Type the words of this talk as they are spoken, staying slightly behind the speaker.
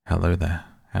Hello there,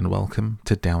 and welcome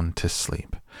to Down to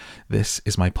Sleep. This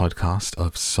is my podcast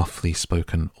of softly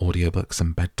spoken audiobooks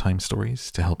and bedtime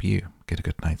stories to help you get a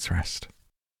good night's rest.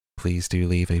 Please do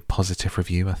leave a positive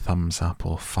review, a thumbs up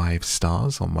or 5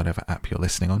 stars on whatever app you're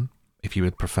listening on. If you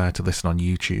would prefer to listen on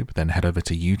YouTube, then head over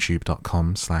to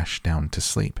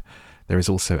youtube.com/downtosleep. There is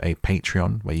also a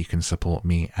Patreon where you can support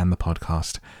me and the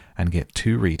podcast and get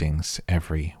 2 readings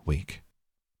every week.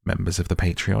 Members of the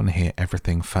Patreon hear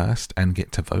everything first and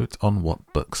get to vote on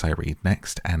what books I read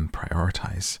next and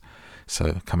prioritize.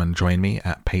 So come and join me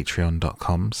at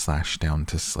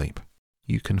patreon.com/downtosleep.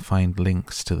 You can find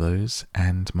links to those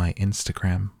and my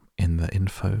Instagram in the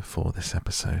info for this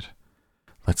episode.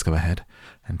 Let's go ahead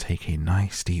and take a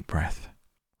nice deep breath.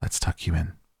 Let's tuck you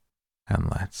in and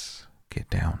let's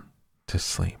get down to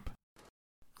sleep.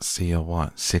 So you're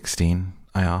what, 16?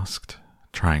 I asked,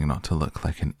 trying not to look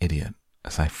like an idiot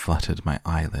as I fluttered my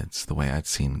eyelids the way I'd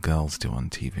seen girls do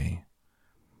on TV.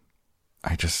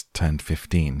 I just turned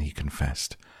 15, he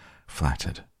confessed,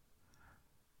 flattered.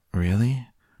 Really?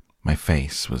 My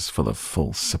face was full of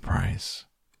false surprise.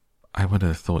 I would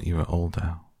have thought you were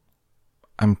older.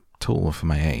 I'm tall for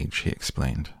my age, he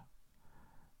explained.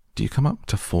 Do you come up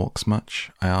to Forks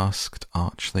much? I asked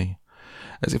archly,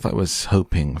 as if I was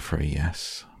hoping for a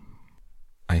yes.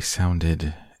 I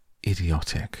sounded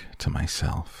idiotic to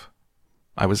myself.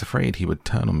 I was afraid he would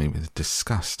turn on me with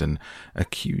disgust and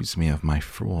accuse me of my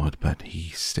fraud, but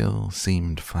he still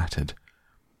seemed flattered.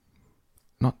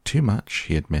 Not too much,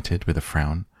 he admitted with a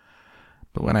frown.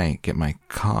 But when I get my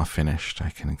car finished, I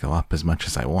can go up as much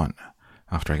as I want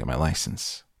after I get my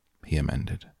license, he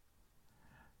amended.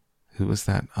 Who was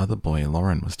that other boy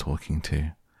Lauren was talking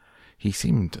to? He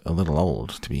seemed a little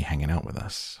old to be hanging out with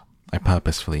us. I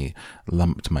purposefully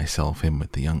lumped myself in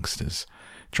with the youngsters,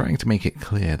 trying to make it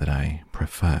clear that I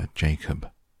preferred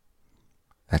Jacob.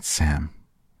 That's Sam.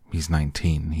 He's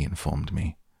 19, he informed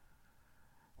me.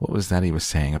 What was that he was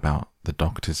saying about the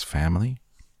doctor's family?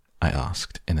 I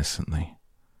asked innocently.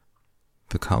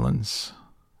 The Cullens?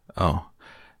 Oh,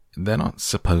 they're not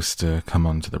supposed to come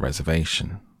onto the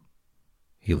reservation.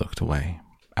 He looked away,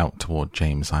 out toward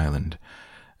James Island,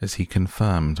 as he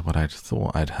confirmed what I'd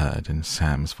thought I'd heard in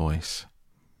Sam's voice.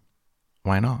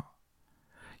 Why not?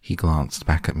 He glanced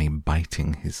back at me,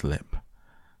 biting his lip.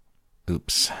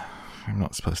 Oops, I'm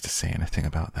not supposed to say anything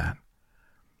about that.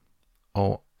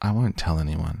 Oh, I won't tell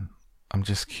anyone. I'm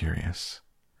just curious.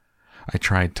 I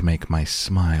tried to make my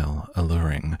smile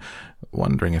alluring,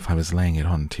 wondering if I was laying it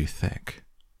on too thick.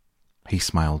 He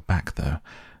smiled back, though,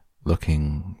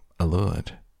 looking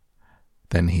allured.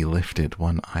 Then he lifted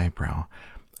one eyebrow,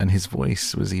 and his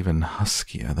voice was even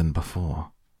huskier than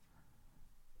before.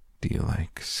 Do you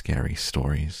like scary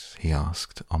stories? He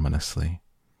asked ominously.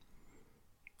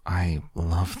 I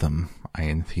love them, I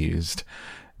enthused,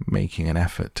 making an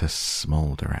effort to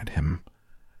smolder at him.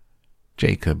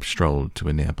 Jacob strolled to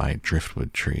a nearby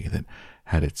driftwood tree that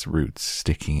had its roots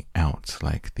sticking out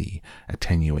like the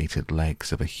attenuated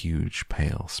legs of a huge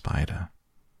pale spider.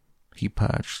 He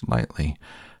perched lightly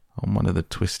on one of the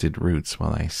twisted roots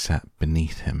while I sat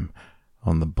beneath him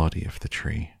on the body of the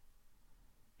tree.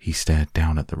 He stared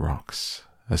down at the rocks,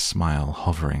 a smile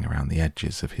hovering around the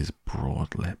edges of his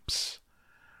broad lips.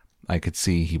 I could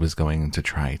see he was going to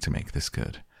try to make this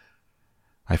good.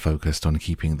 I focused on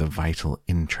keeping the vital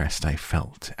interest I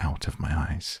felt out of my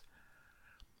eyes.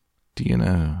 Do you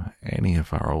know any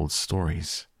of our old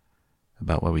stories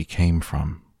about where we came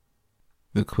from?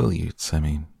 The Quileutes, I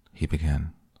mean, he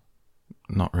began.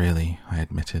 Not really, I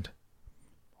admitted.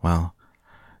 Well,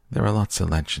 there are lots of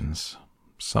legends,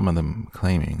 some of them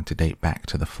claiming to date back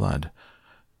to the flood.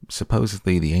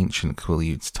 Supposedly the ancient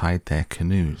Quileutes tied their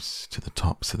canoes to the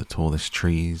tops of the tallest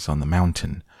trees on the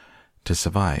mountain to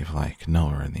survive like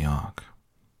Noah in the Ark.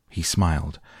 He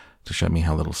smiled to show me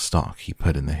how little stock he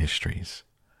put in the histories.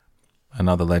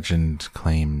 Another legend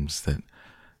claims that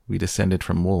we descended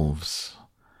from wolves,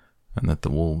 and that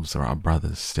the wolves are our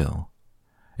brothers still.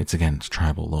 It's against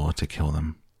tribal law to kill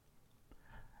them.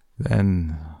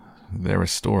 Then there are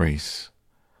stories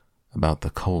about the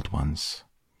Cold Ones.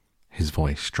 His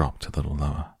voice dropped a little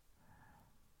lower.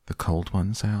 The Cold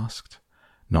Ones? I asked,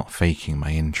 not faking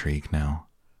my intrigue now.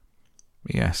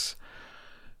 Yes,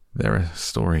 there are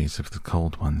stories of the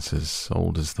Cold Ones as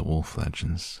old as the wolf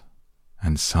legends,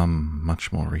 and some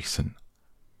much more recent.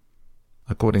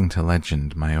 According to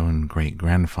legend, my own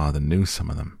great-grandfather knew some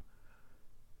of them.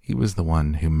 He was the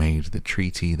one who made the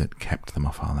treaty that kept them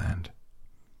off our land.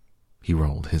 He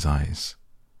rolled his eyes.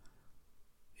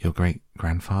 Your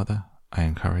great-grandfather? I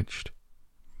encouraged.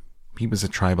 He was a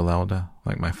tribal elder,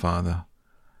 like my father.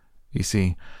 You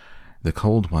see, The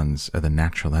Cold Ones are the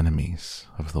natural enemies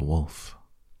of the wolf.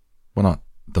 Well, not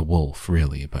the wolf,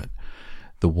 really, but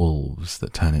the wolves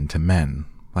that turn into men,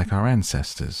 like our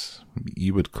ancestors.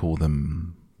 You would call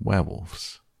them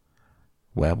werewolves.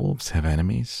 Werewolves have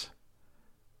enemies?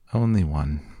 Only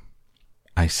one.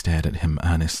 I stared at him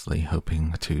earnestly,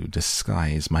 hoping to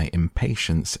disguise my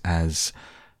impatience as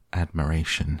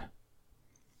admiration.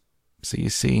 So you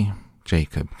see,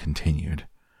 Jacob continued,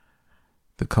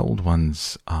 the Cold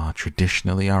Ones are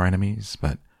traditionally our enemies,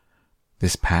 but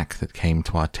this pack that came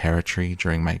to our territory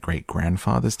during my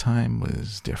great-grandfather's time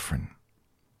was different.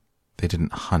 They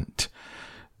didn't hunt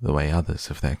the way others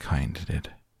of their kind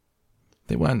did.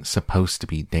 They weren't supposed to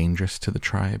be dangerous to the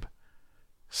tribe,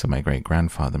 so my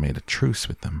great-grandfather made a truce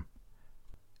with them.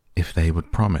 If they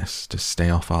would promise to stay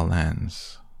off our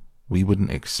lands, we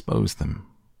wouldn't expose them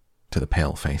to the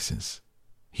pale-faces.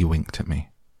 He winked at me.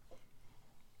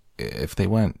 If they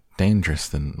weren't dangerous,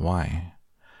 then why?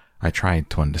 I tried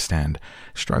to understand,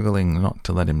 struggling not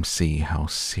to let him see how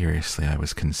seriously I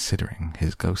was considering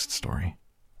his ghost story.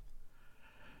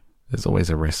 There's always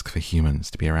a risk for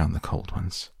humans to be around the Cold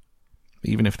Ones,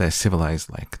 even if they're civilized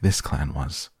like this clan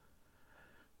was.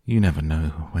 You never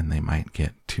know when they might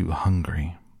get too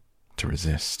hungry to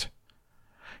resist.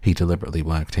 He deliberately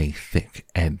worked a thick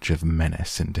edge of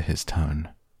menace into his tone.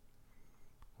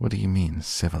 What do you mean,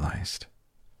 civilized?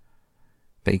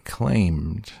 They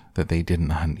claimed that they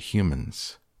didn't hunt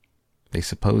humans. They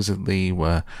supposedly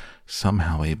were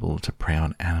somehow able to prey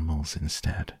on animals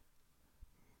instead.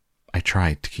 I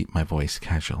tried to keep my voice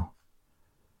casual.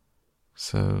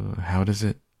 So how does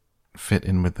it fit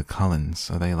in with the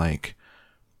Cullens? Are they like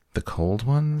the Cold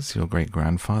Ones your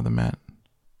great-grandfather met?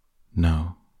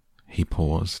 No, he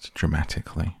paused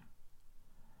dramatically.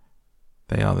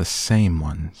 They are the same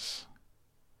ones.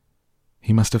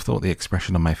 He must have thought the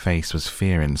expression on my face was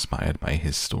fear inspired by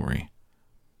his story.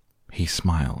 He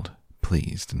smiled,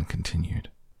 pleased, and continued.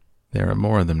 There are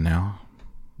more of them now.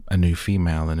 A new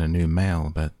female and a new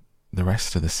male, but the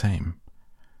rest are the same.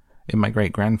 In my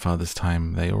great-grandfather's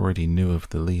time, they already knew of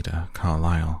the leader,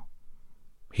 Carlyle.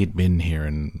 He'd been here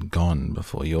and gone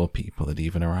before your people had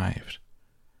even arrived.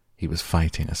 He was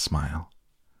fighting a smile.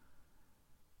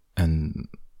 And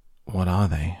what are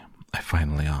they? I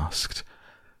finally asked.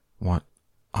 What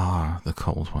are the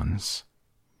Cold Ones?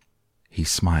 He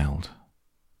smiled,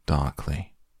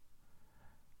 darkly.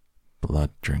 Blood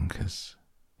drinkers,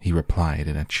 he replied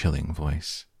in a chilling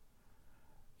voice.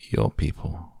 Your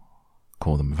people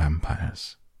call them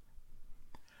vampires.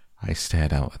 I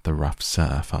stared out at the rough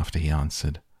surf after he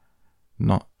answered,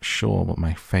 not sure what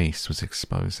my face was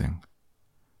exposing.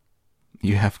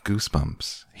 You have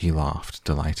goosebumps, he laughed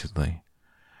delightedly.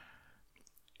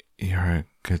 You're a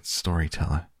good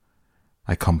storyteller.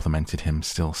 I complimented him,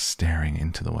 still staring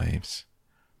into the waves.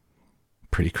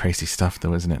 Pretty crazy stuff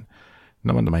though, isn't it?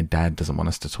 No wonder my dad doesn't want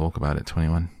us to talk about it to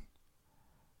anyone.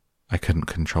 I couldn't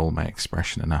control my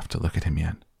expression enough to look at him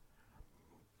yet.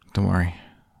 Don't worry,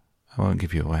 I won't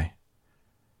give you away.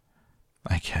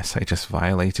 I guess I just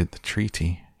violated the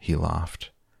treaty, he laughed.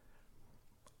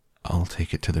 I'll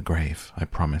take it to the grave, I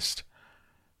promised,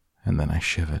 and then I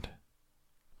shivered.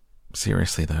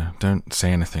 Seriously though, don't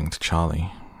say anything to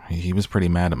Charlie. He was pretty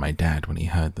mad at my dad when he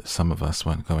heard that some of us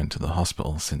weren't going to the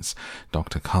hospital since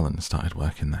Dr. Cullen started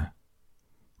working there.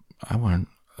 I won't,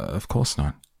 of course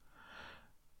not.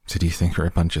 So do you think we're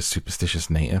a bunch of superstitious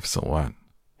natives or what?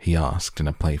 He asked in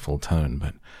a playful tone,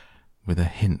 but with a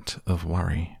hint of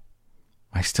worry.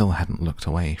 I still hadn't looked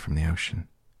away from the ocean.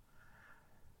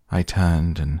 I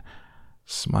turned and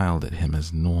smiled at him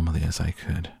as normally as I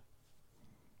could.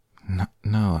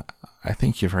 No, I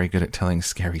think you're very good at telling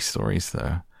scary stories,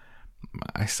 though.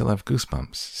 I still have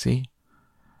goosebumps, see?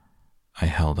 I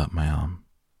held up my arm.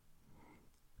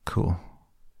 Cool,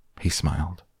 he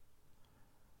smiled.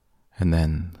 And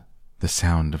then the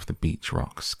sound of the beach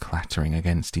rocks clattering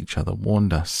against each other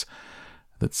warned us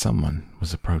that someone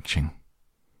was approaching.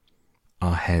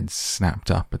 Our heads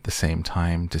snapped up at the same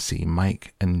time to see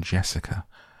Mike and Jessica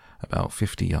about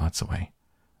 50 yards away,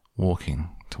 walking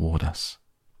toward us.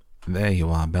 There you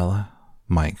are, Bella,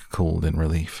 Mike called in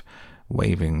relief,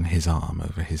 waving his arm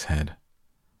over his head.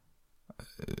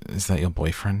 Is that your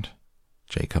boyfriend?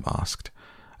 Jacob asked,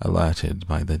 alerted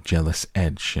by the jealous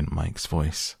edge in Mike's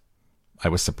voice. I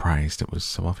was surprised it was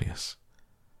so obvious.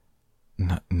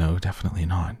 No, definitely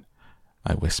not,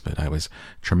 I whispered. I was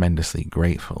tremendously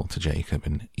grateful to Jacob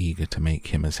and eager to make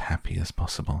him as happy as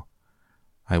possible.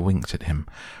 I winked at him,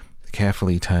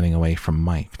 carefully turning away from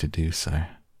Mike to do so.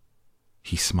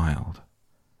 He smiled,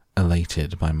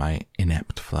 elated by my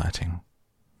inept flirting.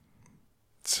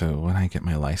 So when I get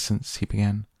my license, he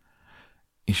began.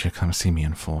 You should come see me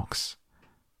in Forks.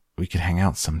 We could hang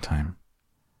out sometime.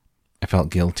 I felt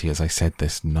guilty as I said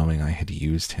this, knowing I had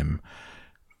used him,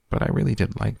 but I really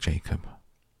did like Jacob.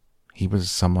 He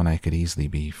was someone I could easily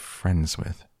be friends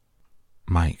with.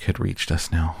 Mike had reached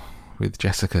us now, with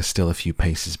Jessica still a few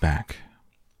paces back.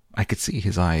 I could see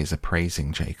his eyes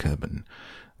appraising Jacob and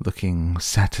looking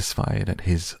satisfied at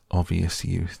his obvious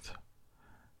youth.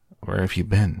 "Where have you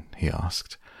been?" he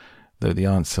asked, though the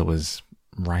answer was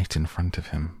right in front of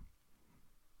him.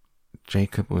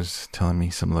 Jacob was telling me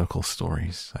some local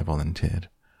stories, I volunteered.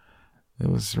 It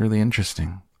was really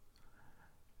interesting.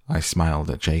 I smiled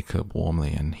at Jacob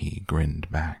warmly and he grinned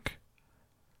back.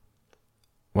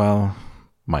 Well,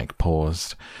 Mike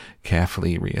paused,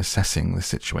 carefully reassessing the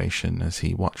situation as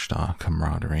he watched our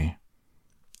camaraderie.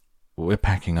 "We're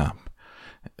packing up.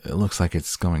 It looks like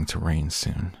it's going to rain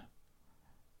soon."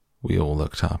 We all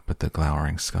looked up at the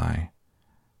glowering sky.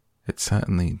 It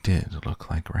certainly did look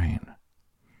like rain.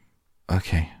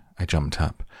 "Okay," I jumped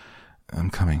up. "I'm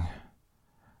coming."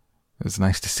 "It was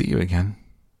nice to see you again,"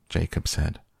 Jacob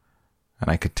said, and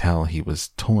I could tell he was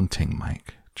taunting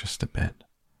Mike just a bit.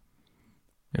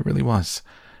 It really was.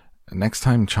 "Next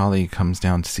time Charlie comes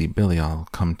down to see Billy, I'll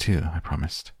come too," I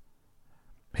promised.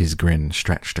 His grin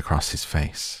stretched across his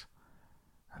face.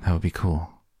 "That would be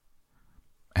cool.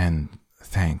 And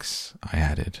thanks," I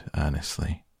added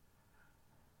earnestly.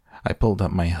 I pulled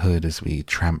up my hood as we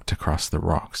tramped across the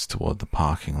rocks toward the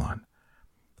parking lot.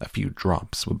 A few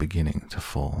drops were beginning to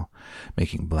fall,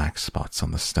 making black spots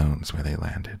on the stones where they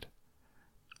landed.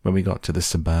 When we got to the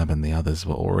Suburban, the others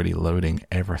were already loading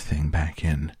everything back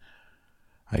in.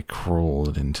 I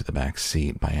crawled into the back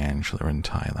seat by Angela and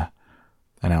Tyler,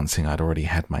 announcing I'd already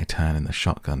had my turn in the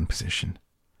shotgun position.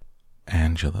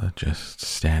 Angela just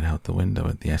stared out the window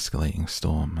at the escalating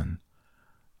storm, and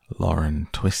Lauren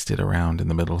twisted around in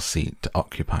the middle seat to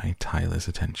occupy Tyler's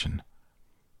attention,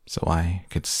 so I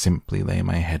could simply lay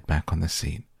my head back on the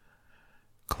seat,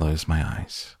 close my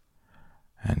eyes,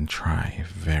 and try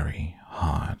very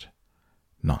hard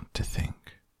not to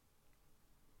think.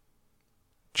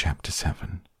 Chapter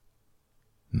 7.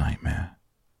 Nightmare.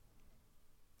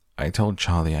 I told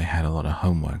Charlie I had a lot of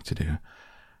homework to do,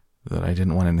 that I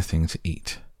didn't want anything to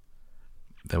eat.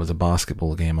 There was a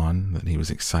basketball game on that he was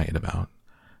excited about,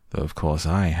 though of course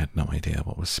I had no idea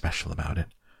what was special about it,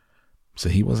 so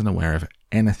he wasn't aware of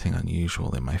anything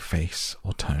unusual in my face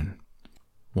or tone.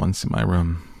 Once in my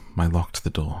room, I locked the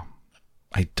door.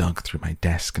 I dug through my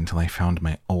desk until I found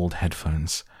my old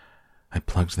headphones. I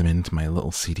plugged them into my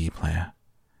little CD player.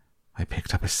 I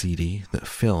picked up a CD that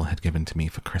Phil had given to me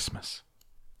for Christmas.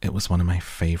 It was one of my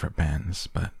favorite bands,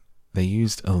 but they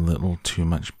used a little too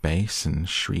much bass and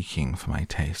shrieking for my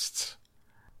tastes.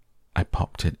 I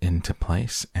popped it into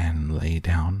place and lay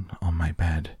down on my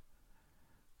bed.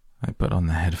 I put on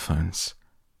the headphones,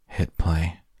 hit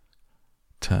play,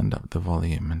 turned up the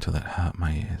volume until it hurt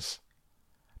my ears.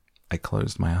 I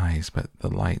closed my eyes, but the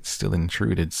light still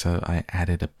intruded, so I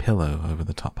added a pillow over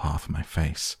the top half of my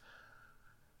face.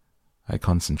 I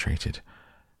concentrated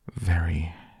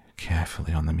very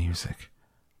carefully on the music,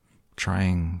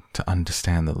 trying to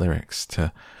understand the lyrics,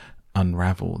 to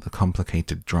unravel the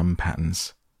complicated drum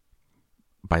patterns.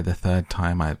 By the third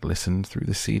time I'd listened through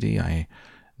the CD, I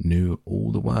knew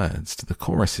all the words, to the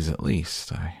choruses at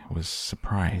least. I was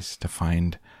surprised to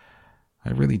find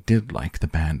I really did like the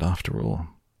band after all.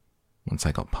 Once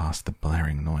I got past the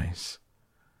blaring noise,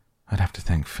 I'd have to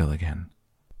thank Phil again.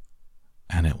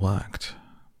 And it worked.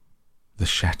 The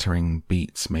shattering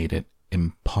beats made it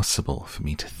impossible for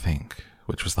me to think,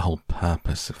 which was the whole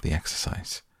purpose of the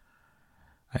exercise.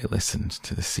 I listened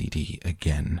to the CD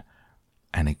again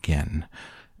and again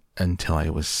until I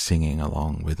was singing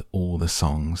along with all the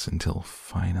songs, until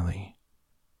finally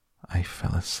I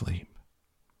fell asleep.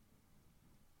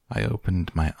 I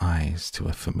opened my eyes to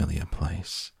a familiar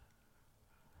place,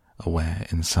 aware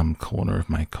in some corner of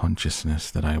my consciousness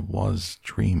that I was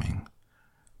dreaming.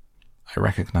 I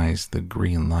recognized the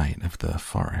green light of the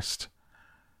forest.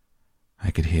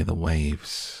 I could hear the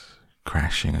waves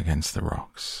crashing against the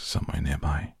rocks somewhere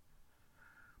nearby.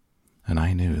 And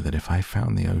I knew that if I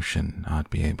found the ocean, I'd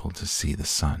be able to see the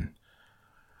sun.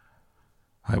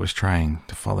 I was trying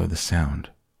to follow the sound,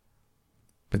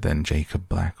 but then Jacob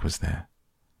Black was there,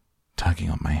 tugging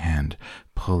on my hand,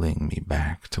 pulling me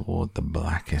back toward the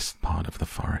blackest part of the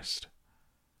forest.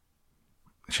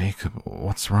 "Jacob,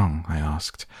 what's wrong?" I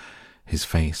asked. His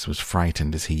face was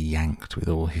frightened as he yanked with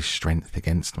all his strength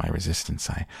against my resistance.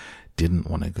 I didn't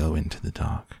want to go into the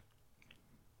dark.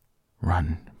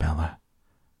 "Run, Bella.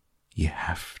 You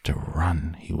have to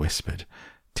run," he whispered,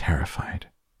 terrified.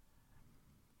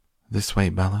 This way,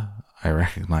 Bella. I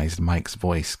recognized Mike's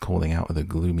voice calling out of the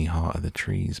gloomy heart of the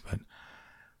trees, but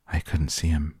I couldn't see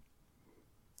him.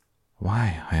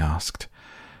 Why? I asked,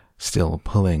 still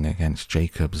pulling against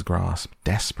Jacob's grasp,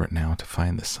 desperate now to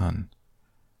find the sun.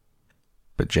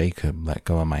 But Jacob let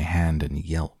go of my hand and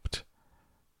yelped,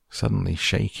 suddenly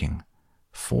shaking,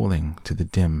 falling to the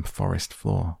dim forest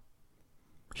floor.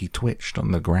 He twitched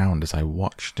on the ground as I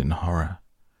watched in horror.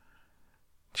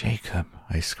 "Jacob,"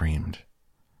 I screamed.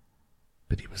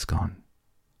 But he was gone.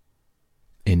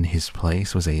 In his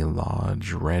place was a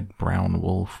large red-brown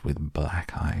wolf with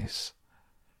black eyes.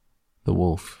 The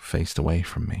wolf faced away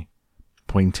from me,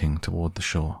 pointing toward the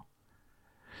shore,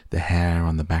 the hair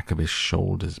on the back of his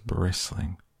shoulders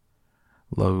bristling,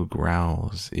 low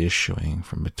growls issuing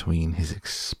from between his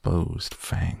exposed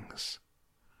fangs.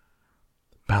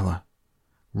 "Bella,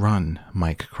 run,"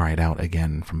 Mike cried out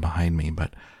again from behind me,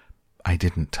 but I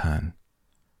didn't turn.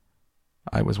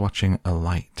 I was watching a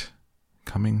light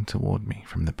coming toward me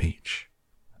from the beach,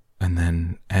 and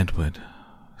then Edward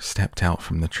stepped out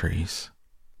from the trees,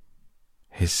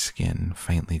 his skin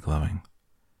faintly glowing,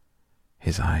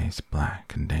 his eyes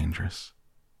black and dangerous.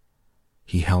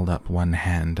 He held up one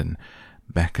hand and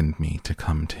beckoned me to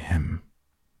come to him.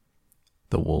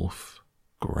 The wolf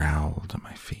growled at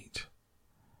my feet.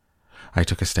 I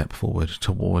took a step forward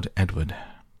toward Edward.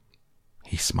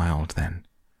 He smiled then,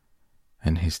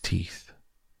 and his teeth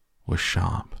were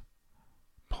sharp,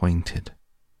 pointed.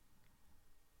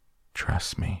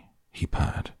 "Trust me," he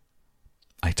purred.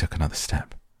 I took another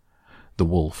step. The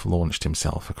wolf launched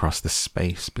himself across the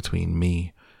space between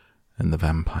me and the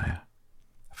vampire,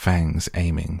 fangs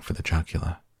aiming for the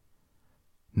jugular.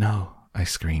 "No," I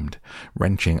screamed,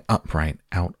 wrenching upright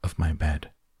out of my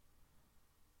bed.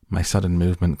 My sudden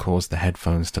movement caused the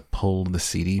headphones to pull the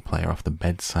CD player off the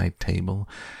bedside table,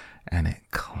 and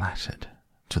it clattered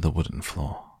to the wooden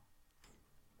floor.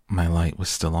 My light was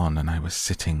still on, and I was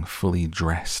sitting fully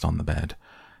dressed on the bed,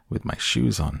 with my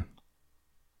shoes on.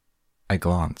 I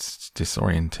glanced,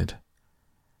 disoriented.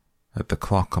 At the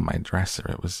clock on my dresser,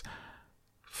 it was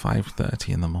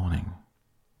 5:30 in the morning.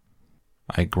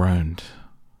 I groaned,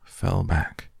 fell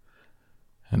back,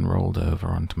 and rolled over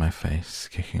onto my face,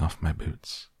 kicking off my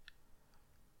boots.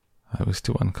 I was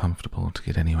too uncomfortable to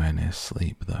get anywhere near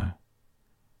sleep, though.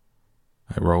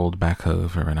 I rolled back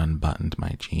over and unbuttoned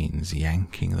my jeans,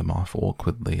 yanking them off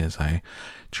awkwardly as I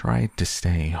tried to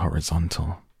stay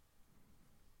horizontal.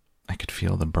 I could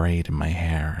feel the braid in my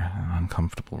hair, an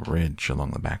uncomfortable ridge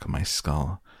along the back of my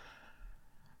skull.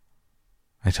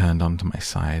 I turned onto my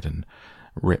side and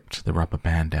ripped the rubber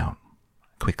band out,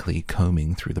 quickly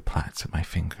combing through the plaits of my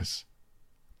fingers.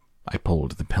 I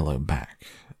pulled the pillow back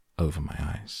over my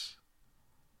eyes.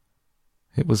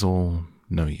 It was all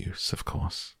no use, of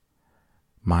course.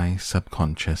 My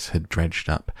subconscious had dredged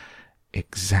up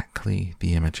exactly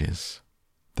the images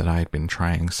that I had been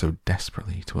trying so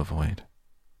desperately to avoid.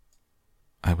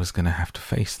 I was going to have to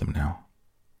face them now.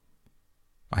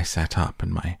 I sat up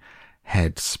and my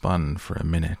head spun for a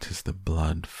minute as the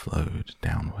blood flowed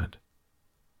downward.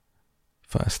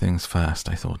 First things first,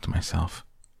 I thought to myself,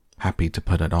 happy to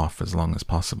put it off as long as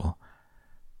possible.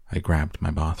 I grabbed my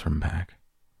bathroom bag.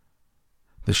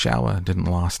 The shower didn't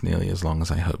last nearly as long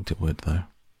as I hoped it would, though.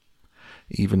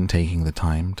 Even taking the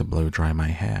time to blow dry my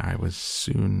hair, I was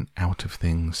soon out of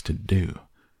things to do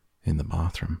in the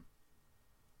bathroom.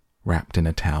 Wrapped in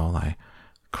a towel, I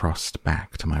crossed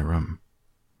back to my room.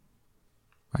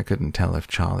 I couldn't tell if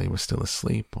Charlie was still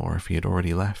asleep or if he had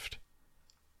already left.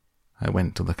 I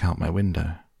went to look out my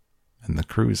window, and the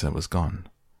cruiser was gone,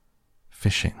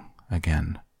 fishing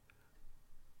again.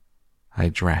 I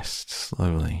dressed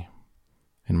slowly,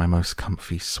 in my most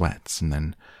comfy sweats, and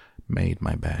then made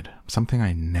my bed, something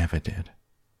I never did.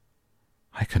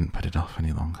 I couldn't put it off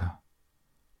any longer.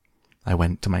 I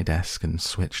went to my desk and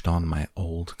switched on my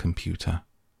old computer.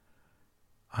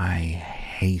 I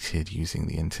hated using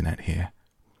the internet here.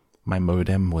 My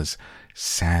modem was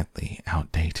sadly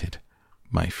outdated.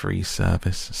 My free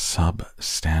service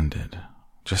substandard.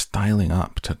 Just dialing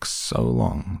up took so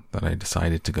long that I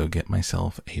decided to go get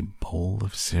myself a bowl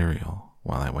of cereal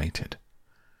while I waited.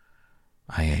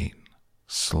 I ate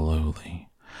slowly,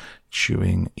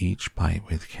 chewing each bite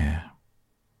with care.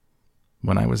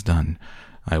 When I was done,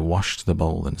 I washed the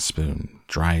bowl and spoon,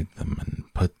 dried them, and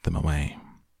put them away.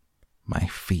 My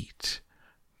feet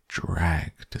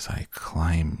dragged as I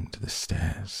climbed the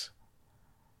stairs.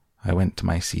 I went to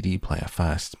my CD player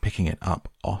first, picking it up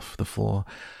off the floor,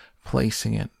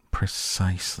 placing it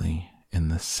precisely in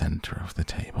the center of the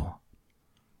table.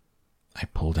 I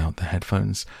pulled out the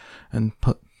headphones and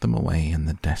put them away in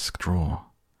the desk drawer.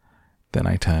 Then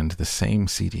I turned the same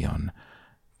CD on,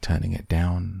 turning it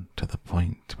down to the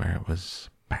point where it was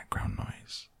background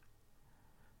noise.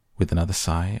 With another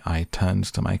sigh, I turned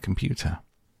to my computer.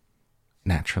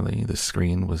 Naturally, the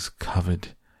screen was covered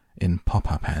in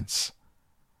pop-up ads.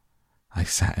 I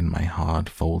sat in my hard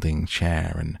folding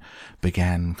chair and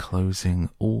began closing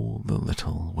all the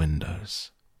little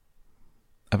windows.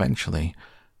 Eventually,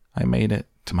 I made it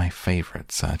to my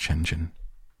favorite search engine.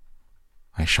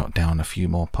 I shot down a few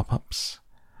more pop-ups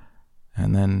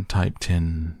and then typed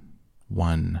in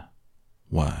one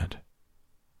word: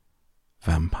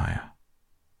 vampire.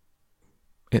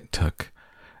 It took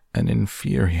an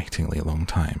infuriatingly long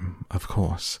time, of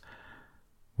course.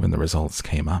 When the results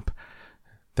came up,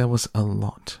 there was a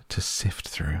lot to sift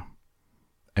through.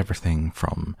 Everything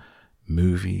from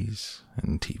movies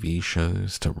and TV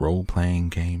shows to role-playing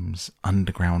games,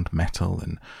 underground metal,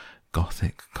 and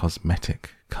gothic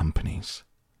cosmetic companies.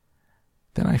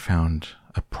 Then I found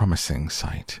a promising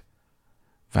site: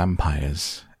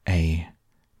 Vampires A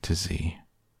to Z.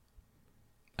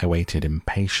 I waited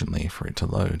impatiently for it to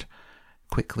load,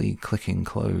 quickly clicking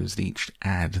closed each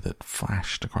ad that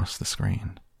flashed across the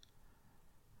screen.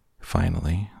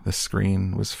 Finally, the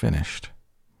screen was finished.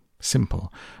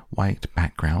 Simple, white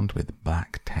background with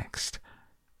black text.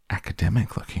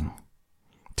 Academic looking.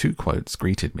 2 quotes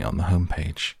greeted me on the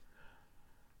homepage.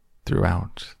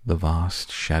 Throughout the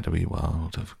vast shadowy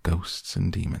world of ghosts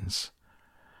and demons,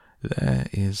 there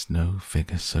is no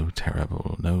figure so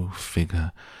terrible, no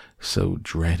figure so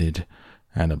dreaded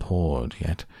and abhorred,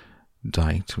 yet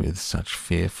dight with such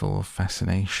fearful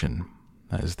fascination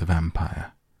as the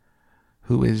vampire,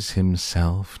 who is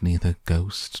himself neither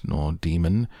ghost nor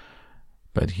demon,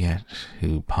 but yet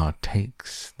who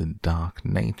partakes the dark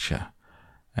nature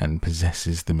and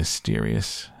possesses the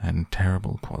mysterious and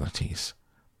terrible qualities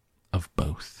of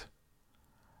both.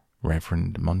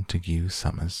 Reverend Montague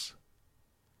Summers.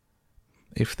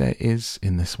 If there is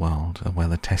in this world a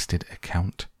well-attested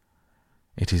account,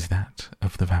 it is that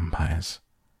of the vampires.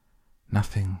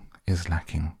 Nothing is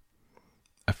lacking.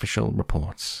 Official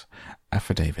reports,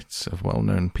 affidavits of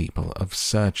well-known people, of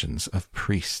surgeons, of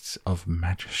priests, of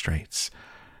magistrates.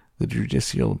 The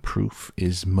judicial proof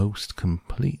is most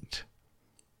complete.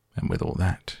 And with all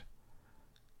that,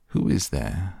 who is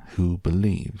there who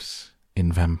believes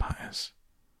in vampires?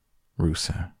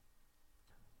 Rousseau.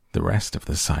 The rest of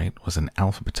the site was an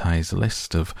alphabetized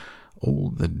list of all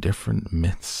the different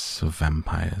myths of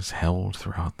vampires held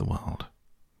throughout the world.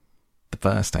 The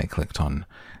first I clicked on,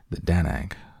 the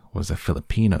Danag, was a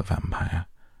Filipino vampire,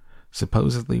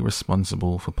 supposedly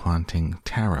responsible for planting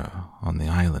taro on the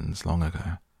islands long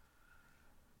ago.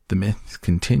 The myth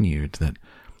continued that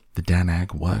the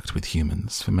Danag worked with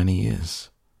humans for many years,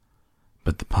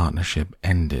 but the partnership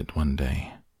ended one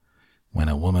day when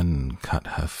a woman cut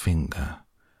her finger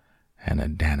and a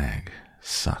Danag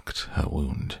sucked her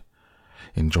wound,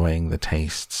 enjoying the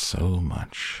taste so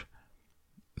much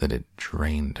that it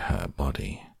drained her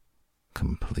body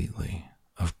completely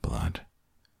of blood.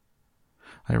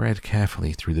 I read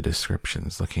carefully through the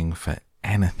descriptions, looking for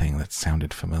anything that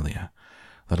sounded familiar,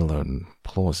 let alone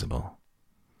plausible.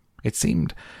 It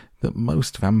seemed that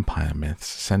most vampire myths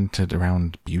centered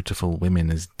around beautiful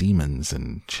women as demons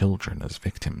and children as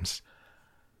victims.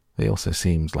 They also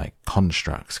seemed like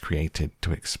constructs created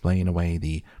to explain away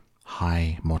the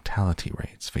high mortality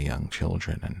rates for young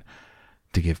children and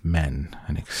to give men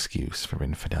an excuse for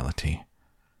infidelity.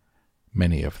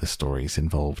 Many of the stories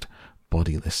involved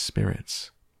bodiless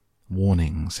spirits,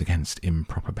 warnings against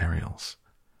improper burials.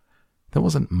 There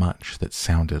wasn't much that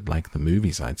sounded like the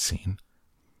movies I'd seen,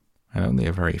 and only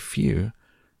a very few,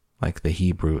 like the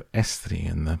Hebrew Estri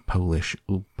and the Polish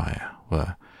Ubaya,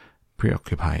 were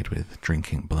preoccupied with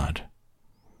drinking blood.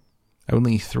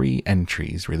 Only 3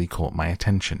 entries really caught my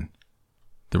attention.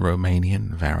 The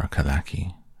Romanian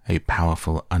Varakalaki, a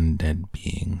powerful undead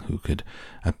being who could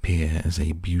appear as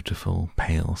a beautiful,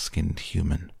 pale-skinned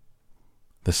human.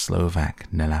 The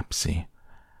Slovak Nelapsi,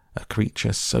 a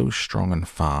creature so strong and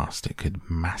fast it could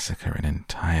massacre an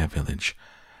entire village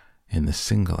in the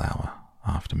single hour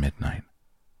after midnight.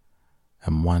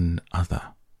 And one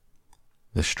other,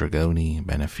 the Stragoni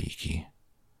Benefici.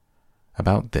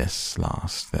 About this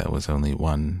last there was only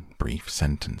one brief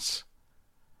sentence.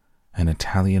 An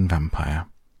Italian vampire,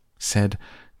 said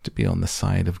to be on the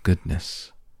side of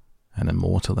goodness, and a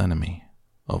mortal enemy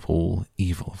of all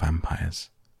evil vampires.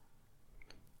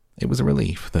 It was a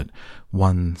relief that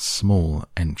one small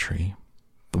entry,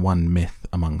 the one myth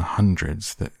among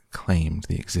hundreds that claimed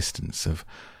the existence of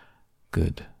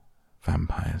good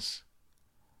vampires.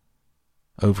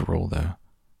 Overall, though,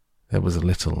 there was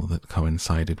little that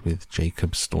coincided with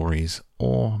Jacob's stories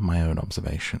or my own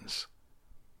observations.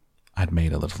 I'd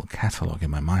made a little catalogue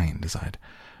in my mind as I'd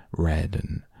read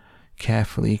and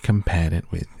carefully compared it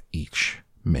with each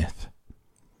myth.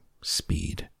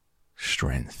 Speed,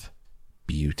 strength,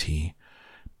 beauty,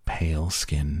 pale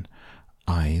skin,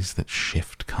 eyes that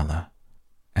shift color,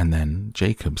 and then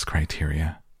Jacob's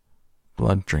criteria: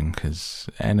 blood drinkers,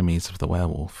 enemies of the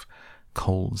werewolf,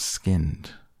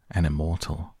 cold-skinned and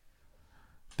immortal.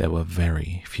 There were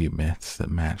very few myths that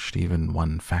matched even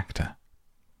one factor.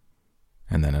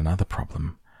 And then another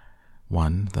problem,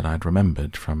 one that I'd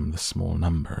remembered from the small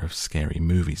number of scary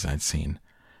movies I'd seen,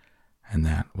 and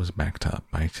that was backed up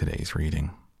by today's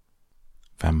reading.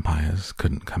 Vampires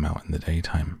couldn't come out in the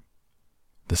daytime.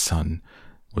 The sun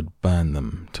would burn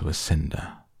them to a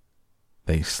cinder.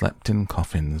 They slept in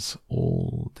coffins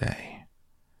all day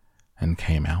and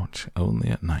came out only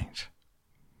at night.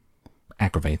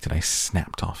 Aggravated, I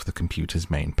snapped off the computer's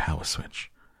main power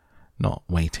switch, not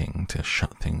waiting to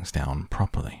shut things down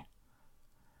properly.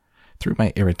 Through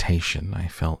my irritation, I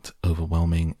felt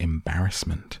overwhelming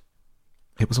embarrassment.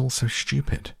 It was all so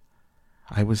stupid.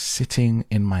 I was sitting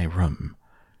in my room,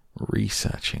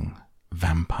 researching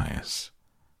vampires.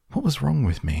 What was wrong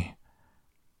with me?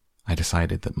 I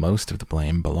decided that most of the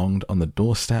blame belonged on the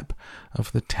doorstep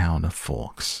of the town of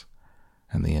Forks,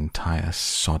 and the entire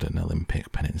sodden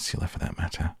Olympic Peninsula for that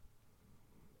matter.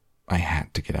 I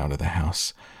had to get out of the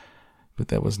house, but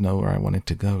there was nowhere I wanted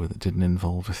to go that didn't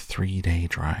involve a 3-day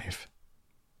drive.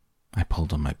 I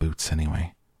pulled on my boots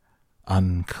anyway,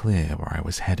 unclear where I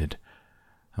was headed,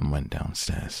 and went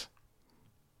downstairs.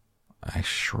 I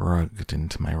shrugged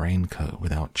into my raincoat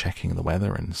without checking the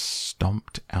weather and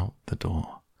stomped out the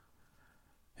door.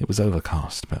 It was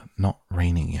overcast, but not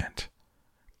raining yet.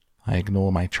 I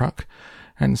ignore my truck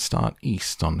and start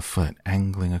east on foot,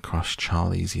 angling across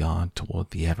Charlie's yard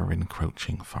toward the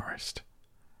ever-encroaching forest.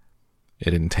 It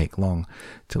didn't take long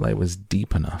till I was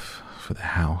deep enough for the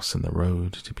house and the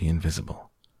road to be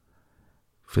invisible,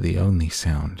 for the only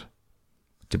sound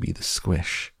to be the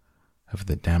squish of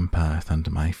the damp earth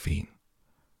under my feet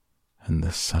and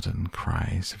the sudden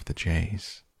cries of the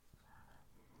jays.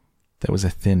 There was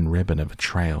a thin ribbon of a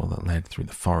trail that led through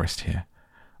the forest here,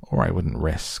 or I wouldn't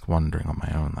risk wandering on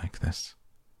my own like this.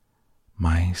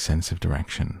 My sense of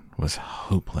direction was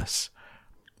hopeless.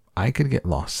 I could get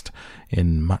lost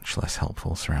in much less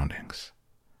helpful surroundings.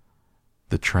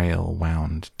 The trail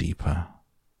wound deeper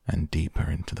and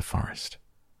deeper into the forest,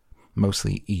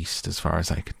 mostly east as far as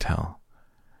I could tell.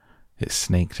 It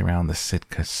snaked around the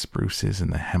Sitka spruces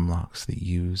and the hemlocks, the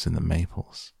yews and the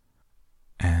maples.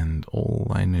 And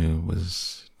all I knew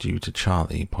was due to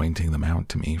Charlie pointing them out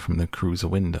to me from the cruiser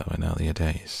window in earlier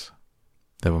days.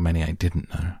 There were many I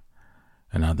didn't know,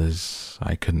 and others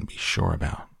I couldn't be sure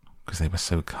about because they were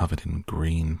so covered in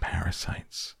green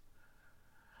parasites.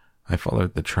 I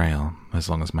followed the trail as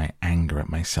long as my anger at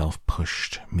myself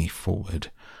pushed me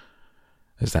forward.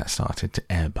 As that started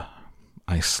to ebb,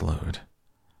 I slowed.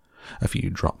 A few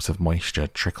drops of moisture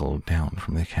trickled down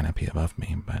from the canopy above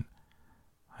me, but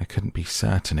I couldn't be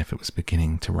certain if it was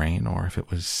beginning to rain or if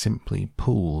it was simply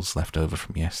pools left over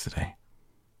from yesterday,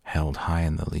 held high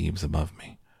in the leaves above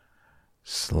me,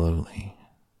 slowly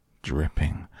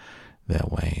dripping their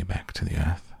way back to the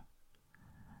earth.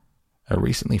 A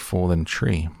recently fallen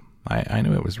tree, I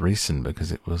knew it was recent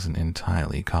because it wasn't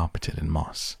entirely carpeted in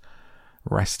moss,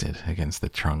 rested against the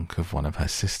trunk of one of her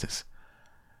sisters,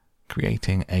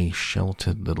 creating a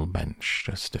sheltered little bench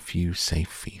just a few safe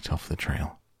feet off the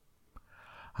trail.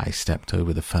 I stepped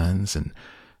over the ferns and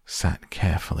sat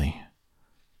carefully,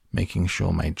 making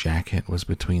sure my jacket was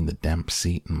between the damp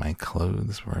seat and my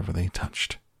clothes wherever they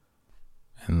touched,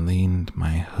 and leaned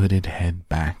my hooded head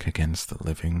back against the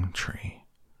living tree.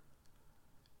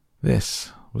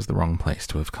 This was the wrong place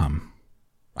to have come.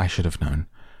 I should have known,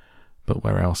 but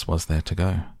where else was there to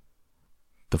go?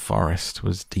 The forest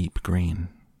was deep green,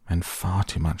 and far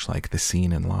too much like the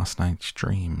scene in last night's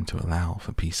dream to allow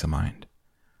for peace of mind.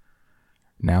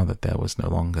 Now that there was no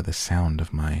longer the sound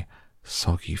of my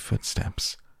soggy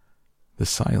footsteps, the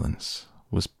silence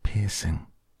was piercing.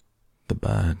 The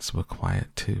birds were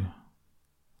quiet too,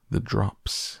 the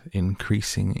drops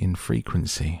increasing in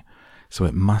frequency, so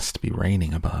it must be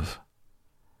raining above.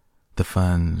 The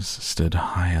ferns stood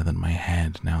higher than my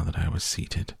head now that I was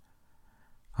seated.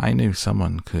 I knew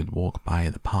someone could walk by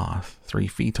the path 3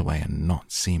 feet away and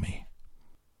not see me.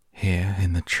 Here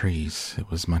in the trees,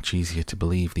 it was much easier to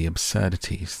believe the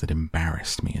absurdities that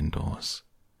embarrassed me indoors.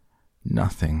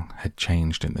 Nothing had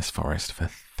changed in this forest for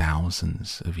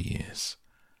thousands of years.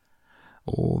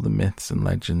 All the myths and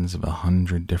legends of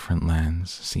 100 different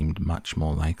lands seemed much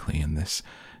more likely in this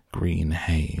green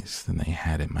haze than they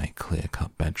had in my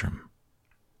clear-cut bedroom.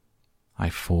 I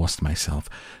forced myself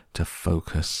to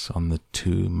focus on the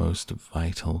two most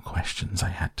vital questions I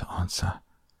had to answer,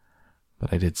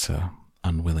 but I did so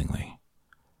unwillingly.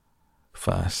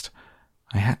 First,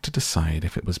 I had to decide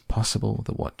if it was possible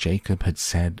that what Jacob had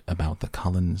said about the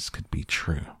Cullens could be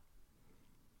true.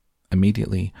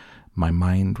 Immediately, my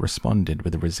mind responded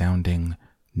with a resounding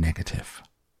negative.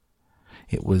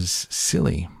 It was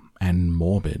silly and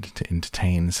morbid to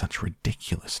entertain such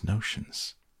ridiculous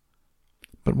notions.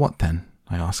 But what then?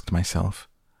 I asked myself.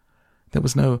 There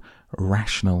was no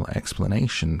rational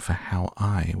explanation for how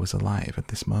I was alive at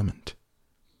this moment.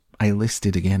 I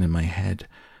listed again in my head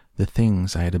the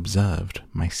things I had observed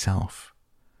myself.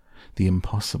 The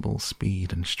impossible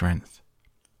speed and strength,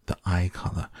 the eye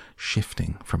color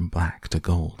shifting from black to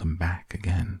gold and back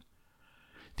again,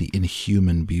 the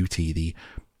inhuman beauty, the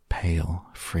pale,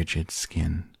 frigid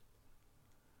skin,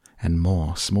 and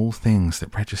more small things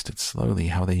that registered slowly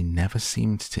how they never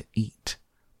seemed to eat,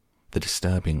 the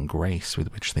disturbing grace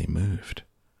with which they moved,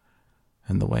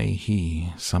 and the way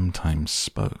he sometimes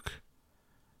spoke,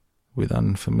 with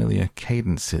unfamiliar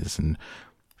cadences and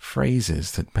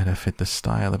phrases that better fit the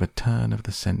style of a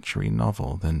turn-of-the-century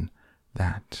novel than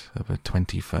that of a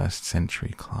 21st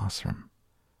century classroom.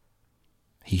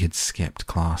 He had skipped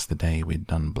class the day we'd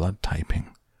done blood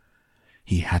typing.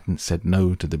 He hadn't said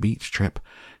no to the beach trip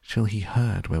till he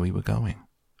heard where we were going.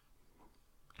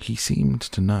 He seemed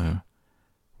to know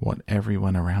what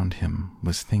everyone around him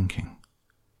was thinking,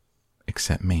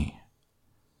 except me.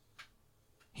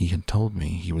 He had told me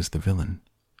he was the villain.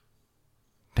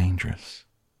 Dangerous.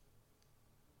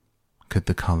 Could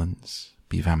the Cullens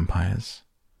be vampires?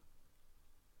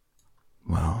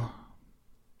 Well,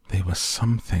 they were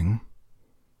something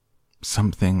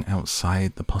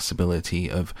outside the possibility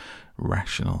of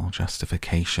rational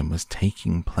justification was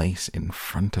taking place in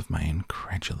front of my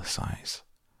incredulous eyes.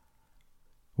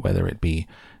 Whether it be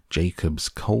Jacob's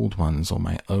cold ones or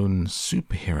my own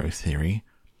superhero theory,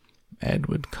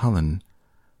 Edward Cullen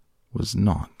was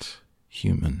not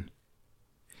human.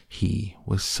 He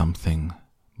was something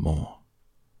more.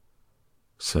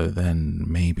 So then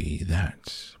maybe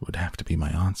that would have to be my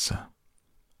answer,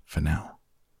 for now.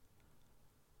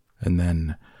 And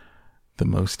then the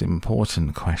most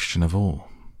important question of all.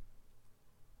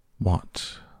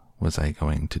 What was I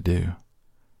going to do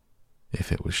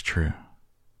if it was true?